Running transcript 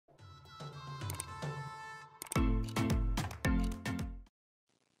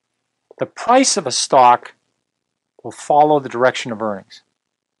The price of a stock will follow the direction of earnings.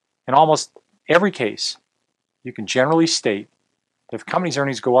 In almost every case, you can generally state that if a company's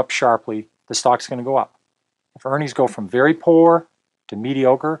earnings go up sharply, the stock's going to go up. If earnings go from very poor to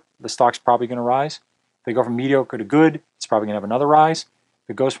mediocre, the stock's probably going to rise. If they go from mediocre to good, it's probably going to have another rise.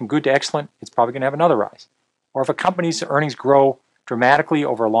 If it goes from good to excellent, it's probably going to have another rise. Or if a company's earnings grow dramatically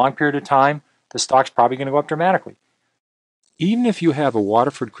over a long period of time, the stock's probably going to go up dramatically. Even if you have a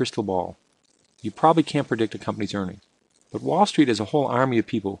Waterford crystal ball, you probably can't predict a company's earnings. But Wall Street is a whole army of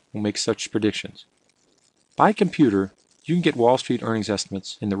people who make such predictions. By computer, you can get Wall Street earnings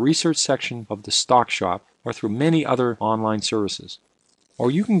estimates in the research section of the Stock Shop or through many other online services. Or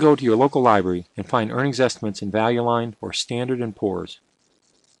you can go to your local library and find earnings estimates in Value Line or Standard & Poor's.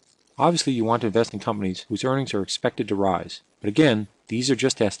 Obviously, you want to invest in companies whose earnings are expected to rise. But again, these are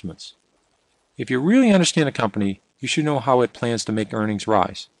just estimates. If you really understand a company, you should know how it plans to make earnings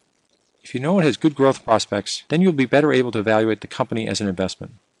rise. If you know it has good growth prospects, then you'll be better able to evaluate the company as an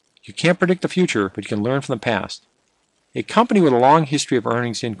investment. You can't predict the future, but you can learn from the past. A company with a long history of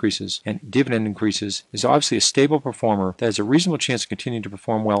earnings increases and dividend increases is obviously a stable performer that has a reasonable chance of continuing to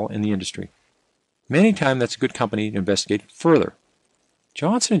perform well in the industry. Many times that's a good company to investigate further.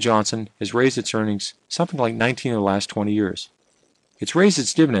 Johnson & Johnson has raised its earnings something like 19 of the last 20 years. It's raised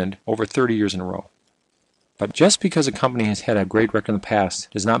its dividend over 30 years in a row. But just because a company has had a great record in the past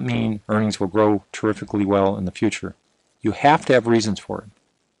does not mean earnings will grow terrifically well in the future. You have to have reasons for it.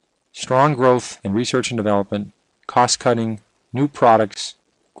 Strong growth in research and development, cost-cutting, new products,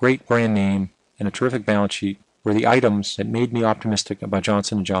 great brand name, and a terrific balance sheet were the items that made me optimistic about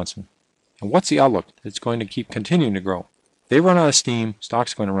Johnson & Johnson. And what's the outlook? It's going to keep continuing to grow. If they run out of steam,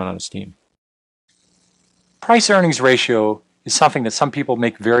 stock's going to run out of steam. Price-earnings ratio is something that some people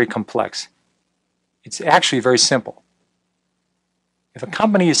make very complex. It's actually very simple. If a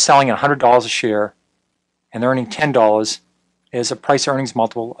company is selling at $100 a share and they're earning $10, it has a price-earnings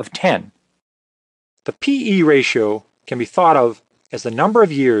multiple of 10. The PE ratio can be thought of as the number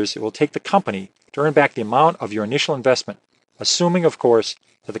of years it will take the company to earn back the amount of your initial investment, assuming, of course,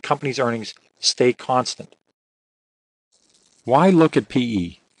 that the company's earnings stay constant. Why look at PE?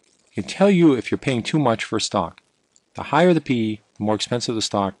 It can tell you if you're paying too much for a stock. The higher the PE, the more expensive the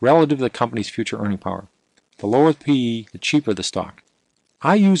stock relative to the company's future earning power. The lower the PE, the cheaper the stock.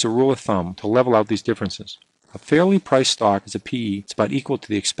 I use a rule of thumb to level out these differences. A fairly priced stock is a PE that's about equal to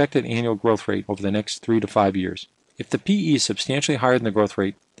the expected annual growth rate over the next 3 to 5 years. If the PE is substantially higher than the growth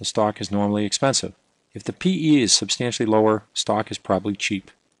rate, the stock is normally expensive. If the PE is substantially lower, stock is probably cheap.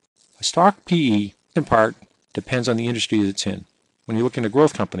 A stock PE, in part, depends on the industry that it's in. When you look at a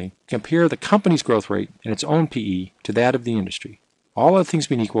growth company, compare the company's growth rate and its own PE to that of the industry. All other things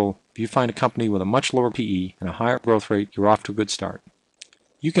being equal, if you find a company with a much lower PE and a higher growth rate, you're off to a good start.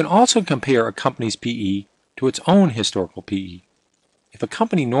 You can also compare a company's PE to its own historical PE. If a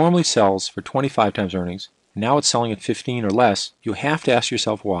company normally sells for 25 times earnings, and now it's selling at 15 or less, you have to ask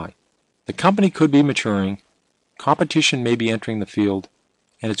yourself why. The company could be maturing, competition may be entering the field,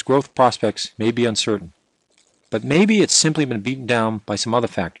 and its growth prospects may be uncertain. But maybe it's simply been beaten down by some other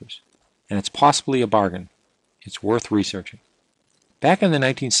factors, and it's possibly a bargain. It's worth researching. Back in the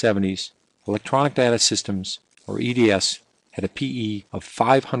 1970s, Electronic Data Systems, or EDS, had a PE of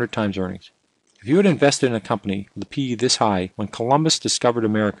 500 times earnings. If you had invested in a company with a PE this high when Columbus discovered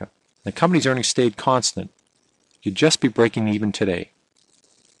America, and the company's earnings stayed constant, you'd just be breaking even today.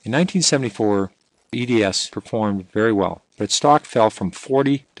 In 1974, EDS performed very well, but its stock fell from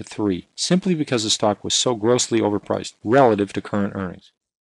 40 to 3, simply because the stock was so grossly overpriced relative to current earnings.